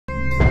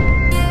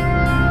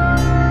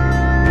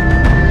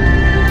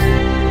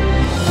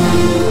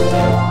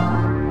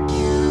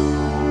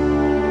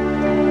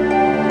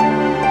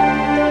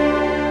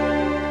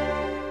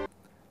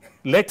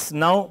let us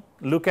now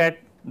look at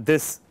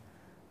this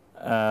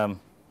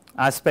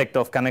aspect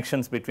of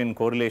connections between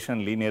correlation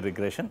and linear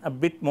regression a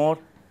bit more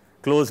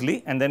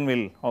closely, and then we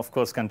will of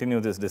course continue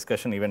this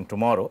discussion even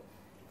tomorrow.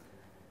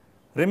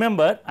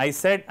 Remember, I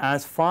said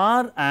as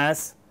far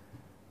as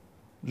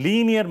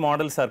linear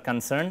models are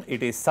concerned,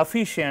 it is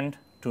sufficient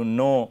to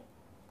know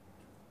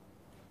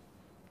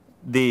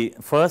the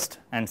first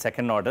and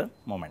second order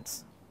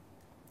moments.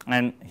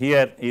 And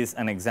here is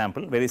an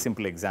example, very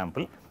simple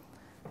example.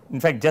 In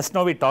fact, just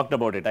now we talked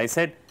about it. I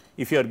said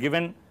if you are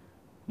given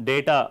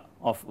data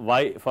of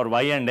y for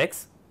y and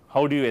x,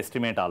 how do you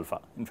estimate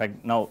alpha? In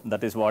fact, now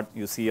that is what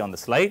you see on the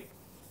slide,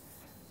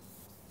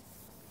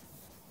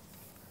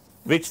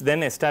 which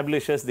then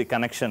establishes the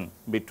connection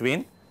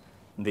between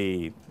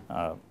the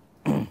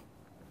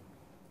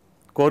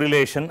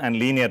correlation and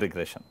linear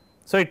regression.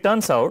 So, it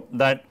turns out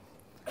that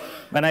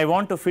when I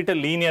want to fit a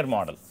linear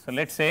model, so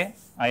let us say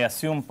I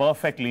assume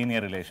perfect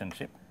linear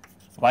relationship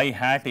y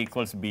hat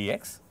equals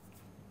bx.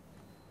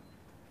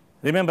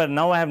 Remember,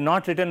 now I have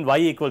not written y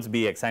equals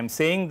bx, I am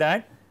saying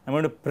that I am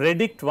going to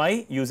predict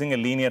y using a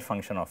linear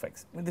function of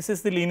x. This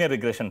is the linear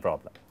regression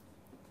problem.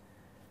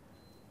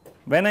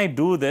 When I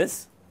do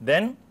this,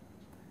 then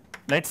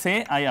let us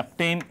say I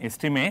obtain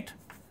estimate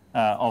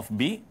of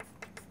b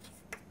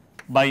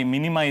by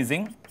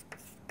minimizing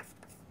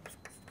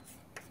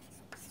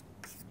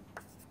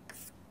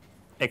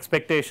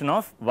expectation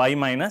of y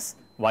minus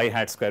y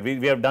hat square.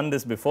 We have done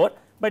this before,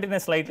 but in a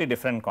slightly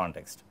different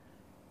context.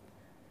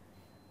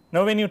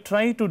 Now, when you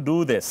try to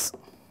do this,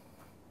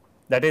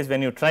 that is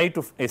when you try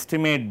to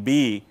estimate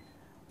b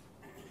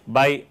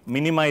by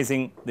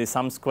minimizing the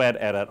sum square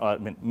error or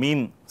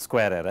mean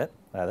square error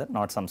rather,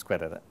 not sum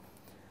square error,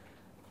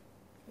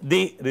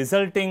 the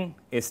resulting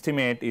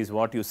estimate is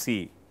what you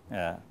see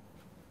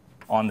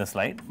on the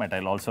slide, but I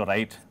will also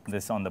write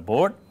this on the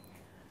board.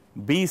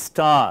 B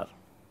star,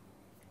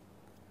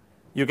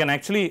 you can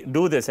actually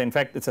do this, in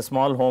fact, it is a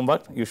small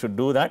homework, you should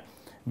do that.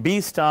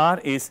 B star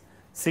is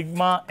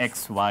sigma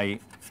xy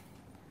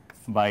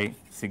by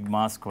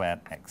sigma square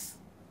x.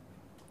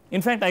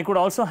 In fact, I could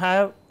also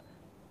have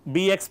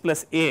bx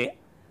plus a,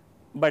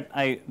 but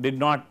I did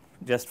not,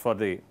 just for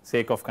the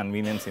sake of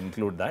convenience,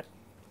 include that.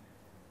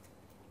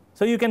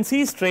 So, you can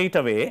see straight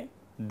away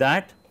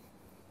that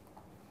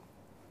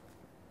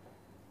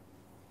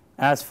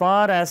as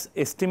far as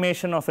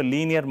estimation of a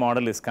linear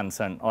model is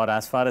concerned, or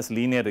as far as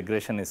linear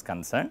regression is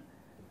concerned,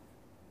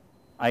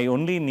 I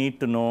only need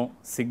to know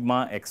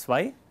sigma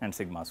xy and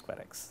sigma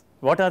square x.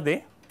 What are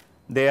they?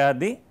 They are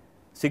the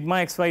sigma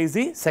xy is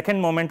the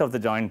second moment of the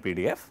joint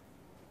PDF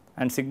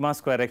and sigma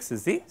square x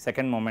is the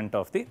second moment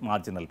of the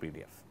marginal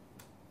PDF.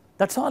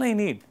 That is all I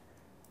need.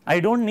 I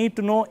do not need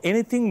to know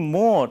anything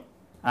more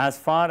as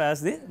far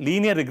as the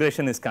linear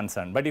regression is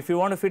concerned, but if you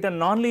want to fit a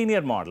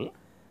non-linear model,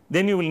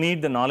 then you will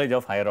need the knowledge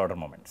of higher order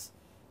moments.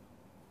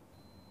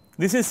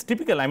 This is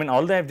typical, I mean,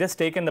 although I have just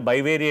taken the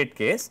bivariate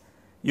case,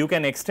 you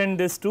can extend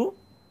this to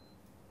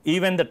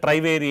even the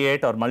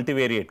trivariate or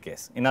multivariate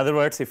case. In other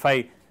words, if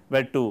I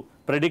were to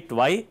predict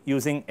y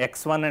using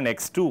x1 and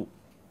x2,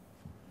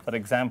 for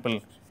example,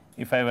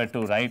 if I were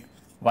to write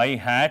y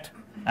hat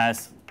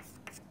as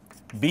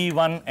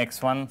b1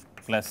 x1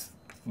 plus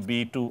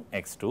b2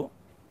 x2,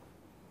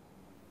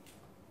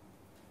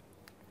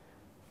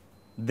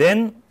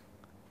 then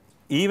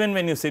even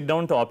when you sit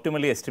down to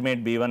optimally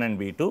estimate b1 and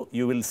b2,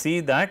 you will see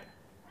that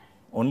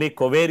only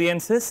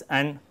covariances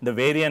and the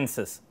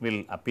variances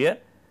will appear.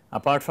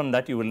 Apart from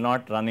that, you will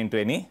not run into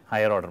any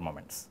higher order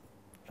moments,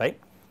 right.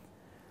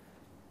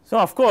 So,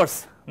 of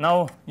course,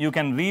 now you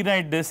can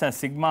rewrite this as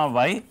sigma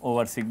y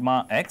over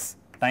sigma x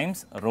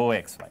times rho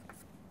xy,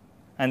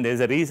 and there is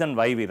a reason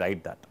why we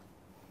write that.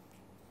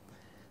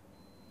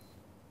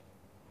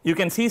 You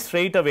can see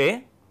straight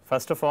away,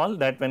 first of all,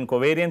 that when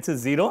covariance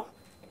is 0,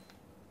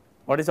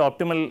 what is the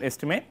optimal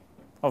estimate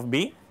of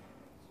b?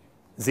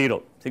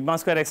 0, sigma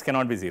square x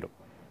cannot be 0.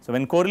 So,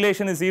 when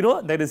correlation is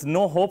 0, there is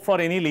no hope for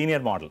any linear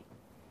model.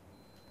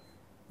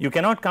 You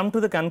cannot come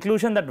to the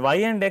conclusion that y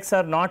and x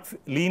are not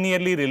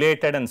linearly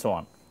related and so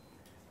on.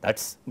 That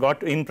is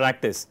got in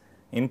practice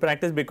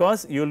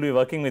because you will be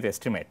working with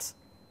estimates,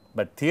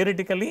 but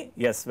theoretically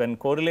yes, when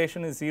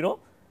correlation is 0,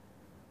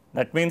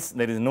 that means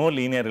there is no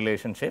linear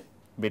relationship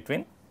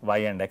between y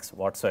and x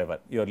whatsoever.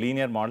 Your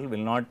linear model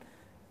will not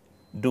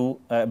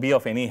be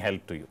of any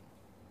help to you.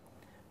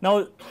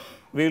 Now,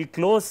 we will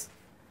close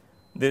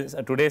this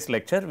today's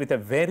lecture with a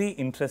very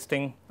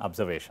interesting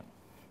observation,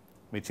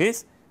 which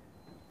is,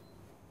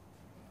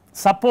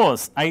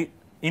 suppose I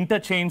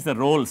interchange the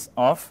roles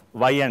of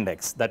y and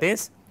x, that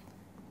is,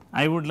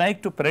 I would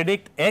like to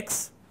predict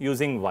x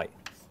using y.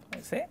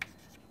 I say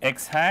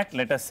x hat,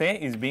 let us say,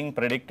 is being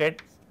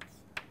predicted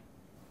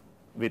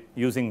with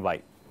using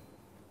y.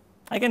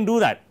 I can do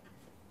that,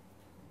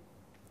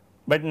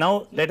 but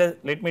now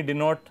let me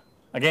denote,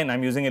 again I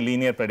am using a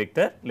linear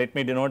predictor, let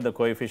me denote the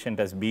coefficient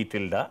as b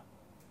tilde,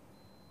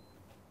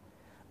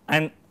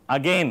 and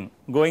again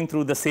going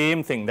through the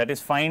same thing, that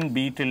is, find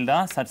b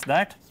tilde such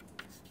that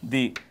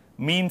the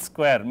mean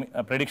square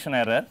prediction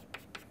error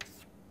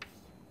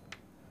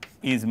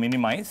is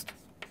minimized.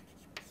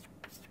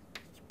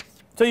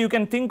 So, you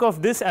can think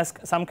of this as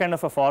some kind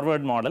of a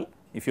forward model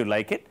if you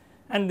like it,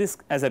 and this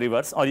as a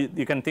reverse, or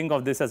you can think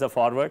of this as a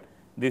forward,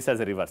 this as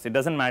a reverse. It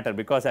does not matter,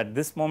 because at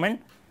this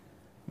moment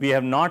we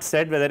have not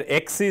said whether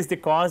x is the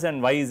cause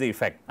and y is the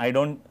effect. I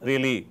do not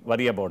really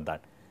worry about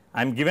that.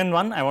 I am given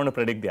one, I want to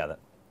predict the other.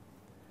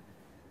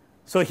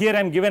 So, here I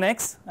am given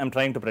x, I am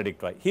trying to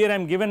predict y. Here I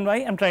am given y,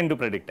 I am trying to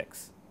predict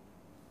x.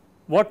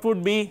 What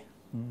would be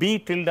b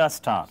tilde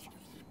star?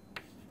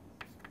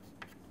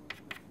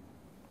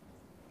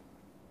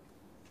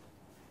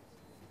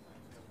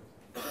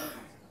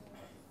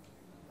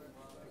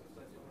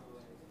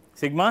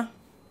 Sigma?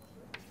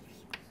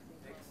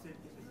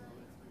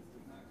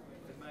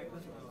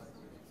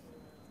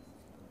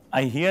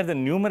 I hear the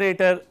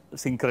numerator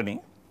synchrony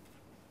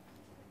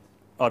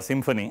or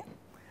symphony,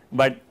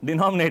 but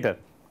denominator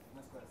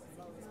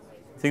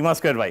sigma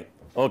square y.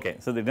 Okay.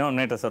 So, the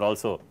denominators are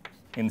also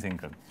in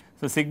synchrony.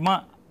 So,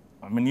 sigma,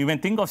 I mean you may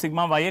think of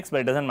sigma yx, but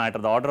it does not matter,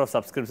 the order of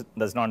subscripts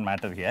does not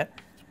matter here,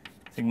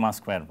 sigma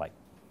square y,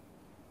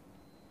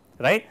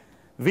 right,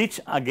 which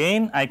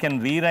again I can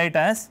rewrite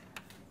as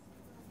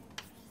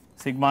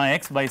sigma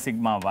x by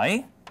sigma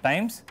y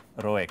times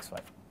rho xy.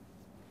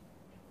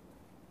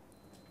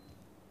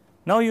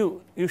 Now,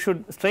 you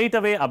should straight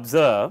away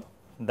observe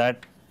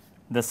that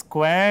the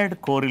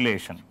squared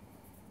correlation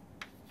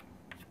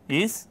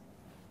is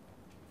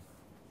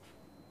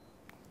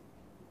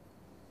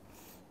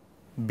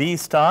b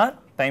star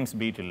times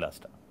b tilde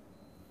star,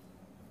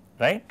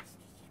 right.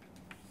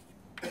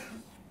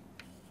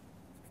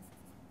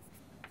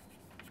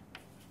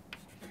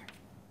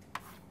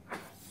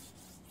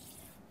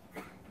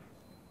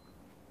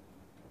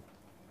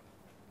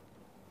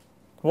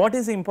 What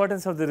is the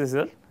importance of the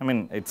result? I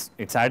mean,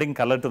 it's adding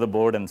color to the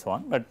board and so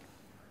on, but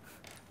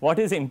what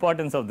is the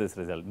importance of this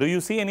result? Do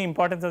you see any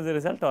importance of the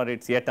result, or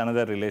it's yet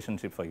another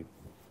relationship for you?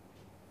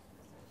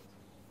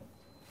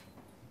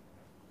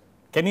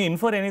 Can you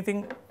infer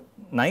anything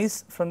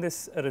nice from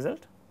this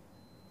result?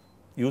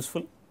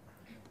 Useful?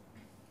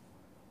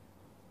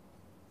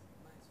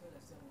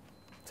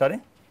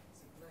 Sorry?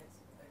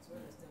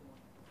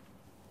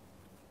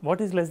 What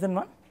is less than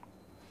 1?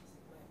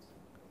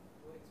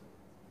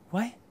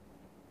 Why?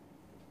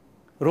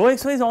 Rho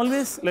xy is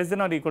always less than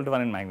or equal to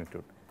 1 in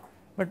magnitude,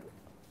 but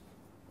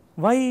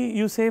why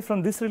you say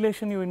from this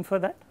relation you infer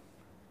that?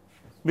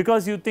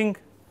 Because you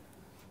think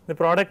the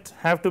product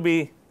have to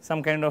be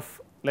some kind of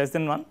less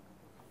than 1?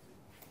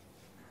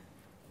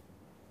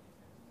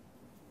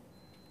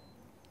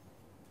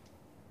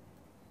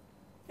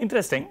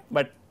 Interesting,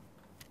 but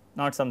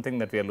not something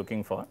that we are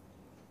looking for.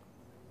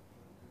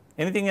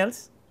 Anything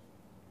else?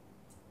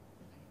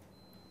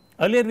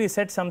 Earlier we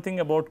said something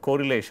about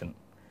correlation,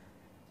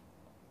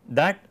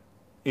 that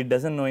it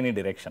does not know any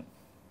direction.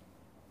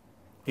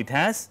 It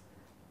has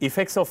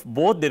effects of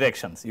both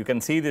directions. You can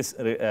see this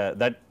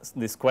that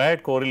the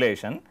squared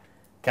correlation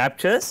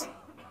captures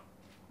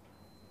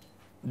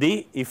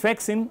the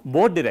effects in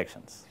both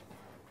directions.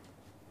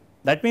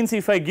 That means,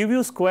 if I give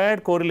you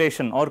squared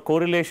correlation or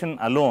correlation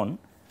alone,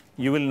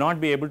 you will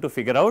not be able to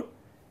figure out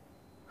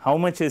how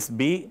much is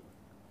b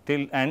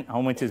tilde and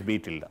how much is b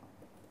tilde.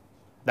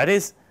 That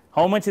is,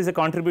 how much is a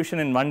contribution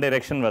in one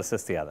direction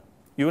versus the other.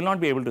 You will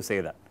not be able to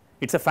say that.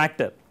 It is a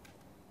factor,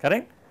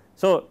 correct.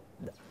 So,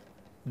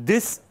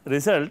 this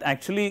result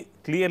actually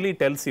clearly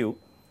tells you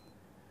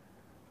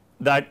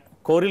that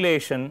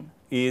correlation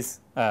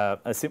is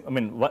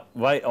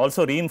why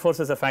also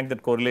reinforces the fact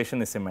that correlation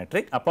is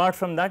symmetric. Apart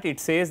from that, it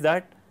says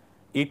that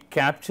it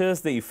captures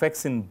the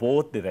effects in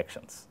both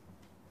directions.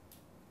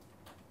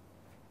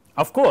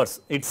 Of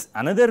course, it is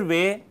another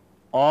way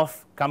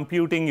of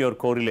computing your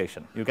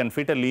correlation. You can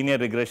fit a linear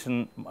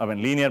regression,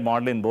 linear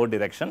model in both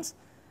directions.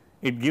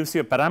 It gives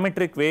you a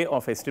parametric way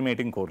of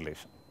estimating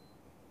correlation.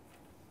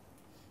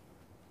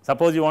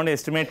 Suppose you want to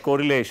estimate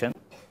correlation,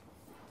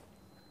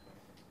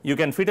 you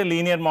can fit a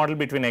linear model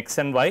between x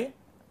and y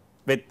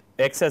with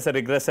x as a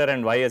regressor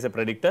and y as a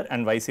predictor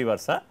and vice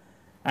versa,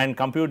 and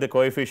compute the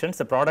coefficients.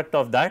 The product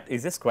of that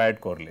is a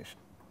squared correlation.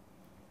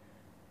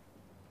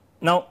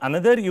 Now,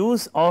 another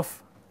use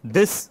of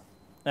this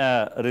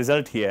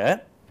result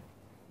here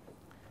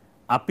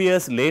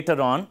appears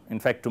later on, in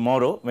fact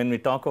tomorrow, when we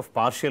talk of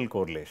partial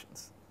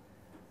correlations.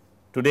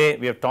 Today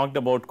we have talked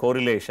about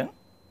correlation,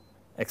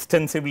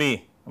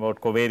 extensively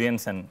about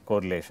covariance and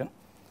correlation,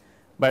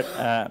 but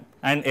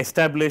and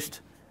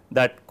established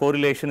that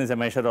correlation is a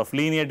measure of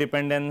linear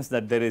dependence,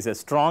 that there is a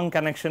strong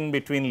connection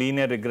between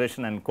linear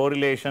regression and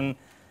correlation,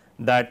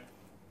 that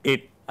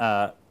it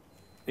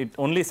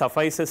only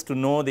suffices to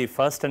know the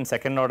first and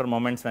second order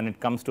moments when it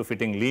comes to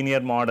fitting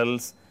linear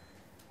models,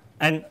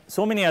 and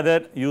so many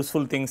other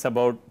useful things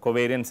about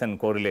covariance and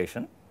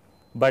correlation.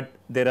 But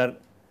there are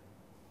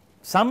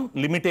some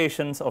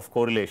limitations of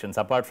correlations,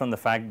 apart from the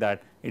fact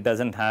that it does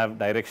not have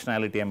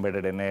directionality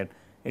embedded in it,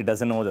 it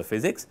does not know the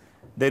physics.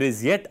 There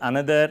is yet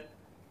another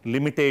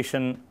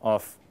limitation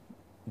of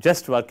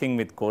just working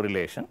with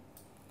correlation,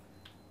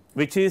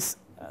 which is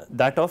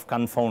that of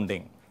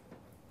confounding.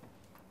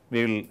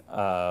 We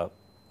will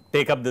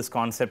take up this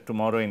concept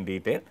tomorrow in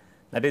detail.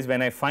 That is,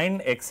 when I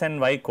find x and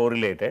y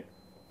correlated,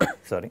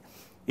 sorry,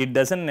 it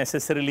does not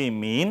necessarily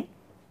mean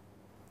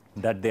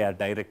that they are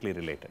directly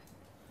related.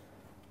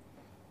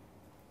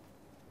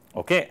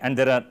 Okay. And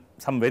there are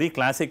some very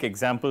classic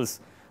examples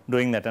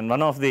doing that, and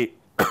one of the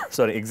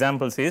sorry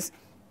examples is,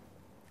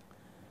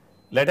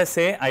 let us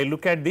say I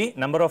look at the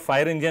number of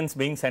fire engines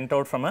being sent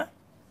out from a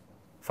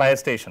fire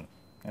station,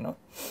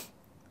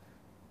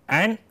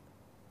 and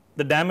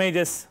the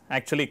damages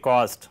actually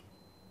caused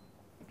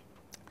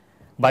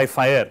by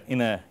fire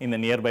in a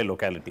nearby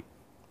locality.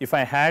 If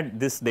I had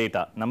this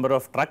data, number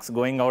of trucks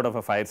going out of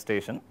a fire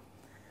station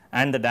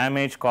and the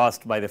damage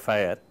caused by the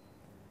fire,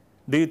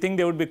 do you think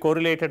they would be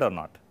correlated or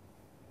not?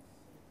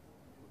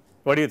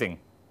 What do you think?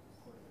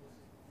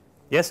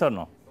 Yes or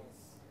no?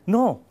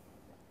 No.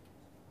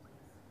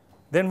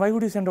 Then why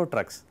would you send out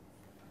trucks?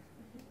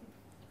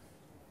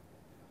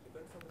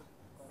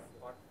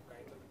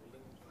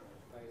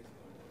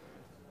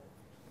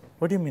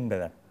 What do you mean by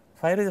that?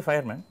 Fire is a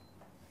fire, man.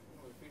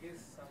 If it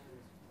is some,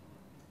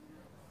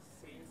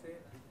 say,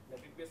 let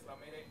it be a slum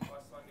area, it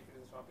costs one, if it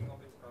is a shopping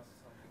complex, it costs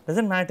something.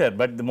 Doesn't matter,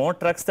 but the more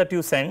trucks that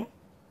you send,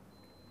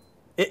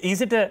 is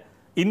it a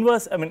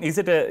inverse, I mean, is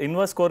it a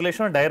inverse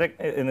correlation or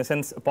direct, in a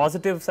sense,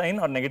 positive sign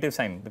or negative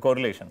sign, the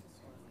correlation?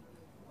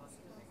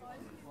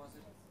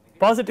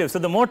 Positive. So,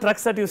 the more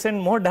trucks that you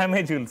send, more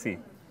damage you will see.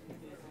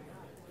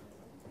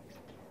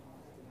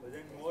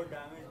 More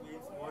damage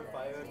means more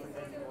fires and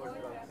then more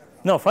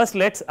trucks. No, first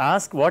let us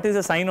ask what is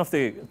the sign of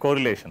the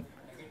correlation.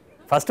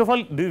 First of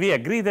all, do we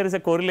agree there is a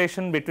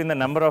correlation between the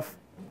number of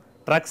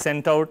trucks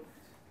sent out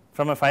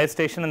from a fire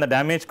station and the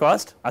damage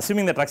caused,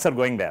 assuming the trucks are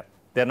going there.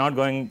 They are not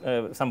going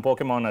some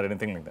Pokemon or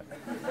anything like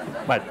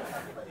that. But,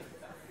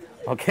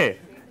 okay,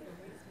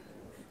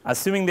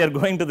 assuming they are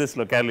going to this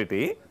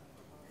locality,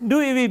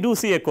 we do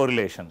see a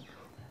correlation.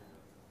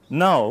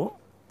 Now,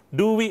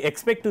 do we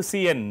expect to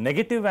see a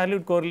negative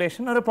valued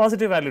correlation or a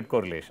positive valued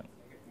correlation?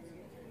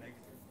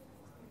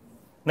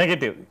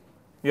 Negative.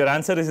 Your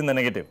answer is in the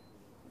negative.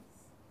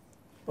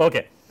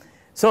 Okay.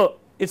 So,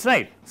 it is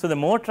right. So, the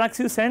more trucks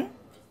you send,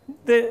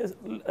 the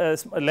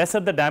lesser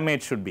the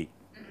damage should be.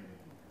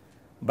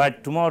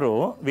 But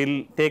tomorrow we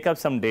will take up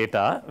some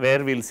data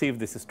where we will see if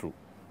this is true.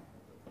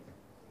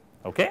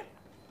 Okay?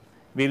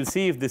 We will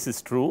see if this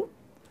is true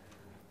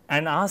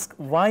and ask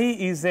why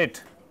is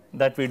it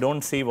that we do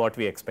not see what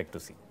we expect to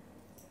see.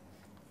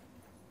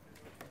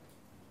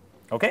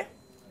 Okay?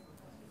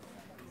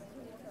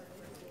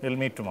 We will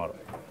meet tomorrow.